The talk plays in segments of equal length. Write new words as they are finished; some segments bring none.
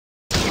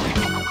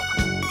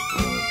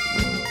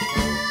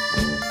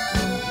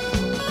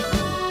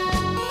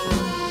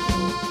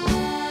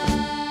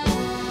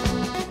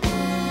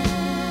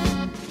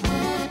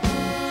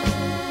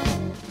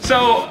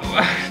So,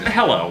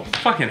 hello.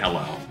 Fucking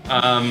hello.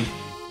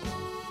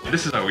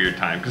 This is a weird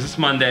time, because it's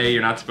Monday,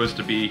 you're not supposed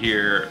to be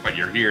here, but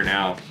you're here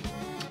now.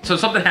 So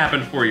something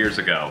happened 4 years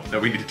ago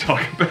that we need to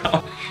talk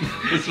about.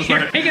 This is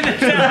like,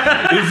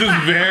 this is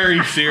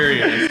very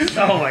serious.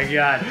 Oh my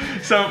god.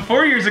 So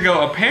 4 years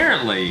ago,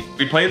 apparently,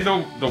 we played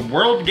the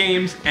World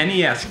Games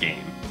NES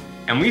game.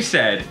 And we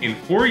said, in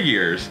 4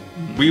 years,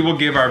 we will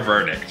give our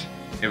verdict.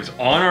 It was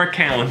on our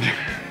calendar.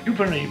 You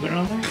put it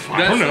on there?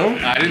 I don't know.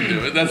 I didn't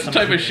do it. That's the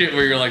type of shit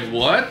where you're like,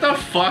 what the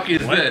fuck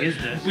is What this?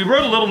 is this? We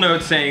wrote a little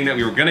note saying that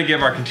we were going to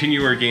give our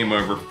continuer game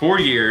over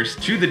 4 years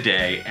to the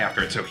day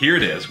after it. So here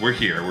it is. We're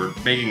here. We're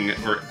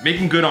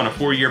making good on a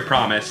 4-year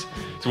promise.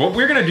 So what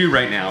we're going to do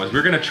right now is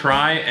we're going to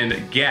try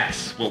and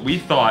guess what we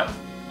thought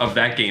of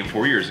that game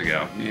 4 years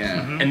ago.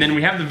 Yeah. And then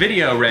we have the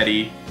video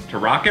ready to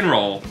rock and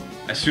roll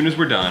as soon as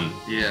we're done.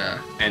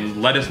 Yeah.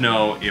 And let us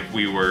know if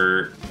we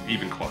were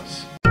even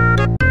close.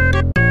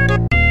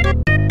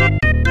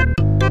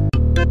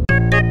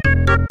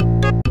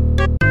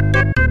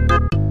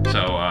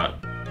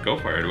 Go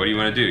for it. What do you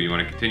want to do? You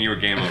want to continue or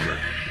game over?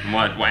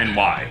 And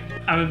why?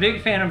 I'm a big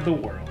fan of the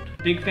world.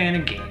 Big fan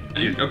of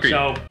games. Okay.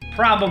 So,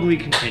 probably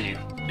continue.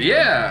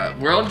 Yeah.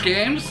 World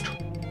Games?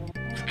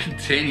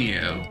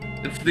 Continue.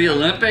 It's the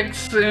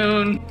Olympics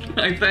soon,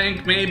 I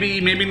think.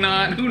 Maybe, maybe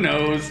not. Who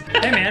knows?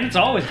 Hey man, it's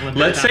always Olympic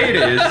Let's say it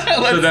is.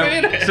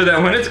 So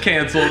that when it's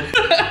canceled,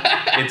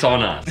 it's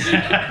on us.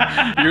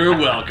 You're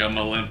welcome,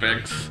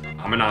 Olympics.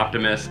 I'm an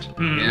optimist.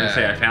 I'm Yeah. gonna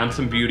say I found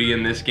some beauty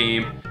in this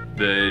game.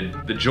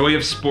 The joy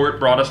of sport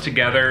brought us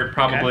together,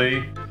 probably.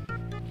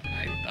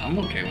 Okay. I'm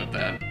okay with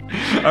that.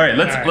 All right,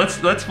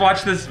 let's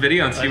watch this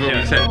video and see what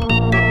we said.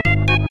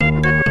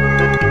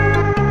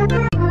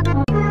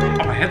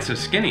 Oh, my head's so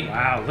skinny.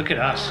 Wow, look at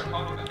us.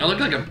 I look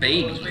like a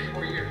baby.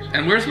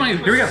 And where's my...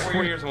 Here we go.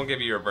 4 years, and we'll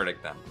give you your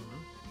verdict then.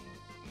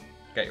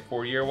 Got your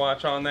 4-year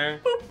watch on there.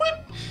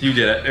 You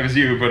did it. It was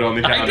you who put it on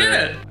the calendar. I did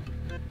it.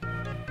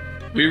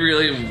 We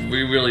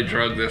really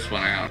drug this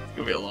one out. It's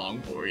gonna be a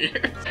long 4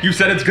 years. You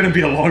said it's gonna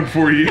be a long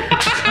 4 years.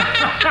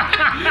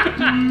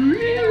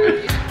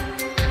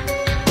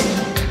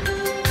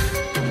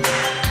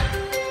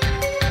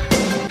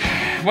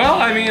 Well,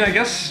 I mean, I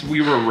guess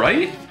we were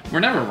right. We're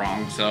never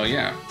wrong, so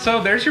yeah.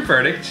 So there's your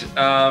verdict.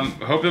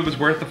 Hope it was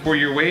worth the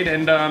 4-year wait,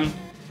 and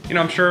you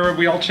know, I'm sure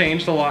we all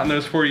changed a lot in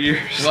those 4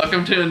 years.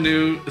 Welcome to a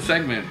new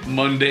segment,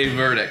 Monday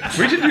Verdicts.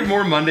 We should do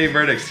more Monday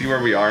verdicts, see where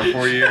we are in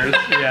 4 years.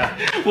 Yeah.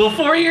 Well,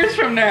 4 years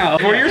from now.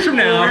 4 years from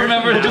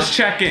now, we'll just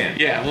check in.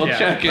 Yeah, we'll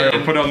check in. All right,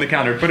 we'll put it on the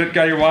counter.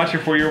 Got your watch,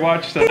 your 4-year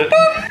watch, set it.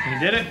 You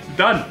did it?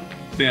 Done.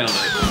 Nailed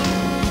it.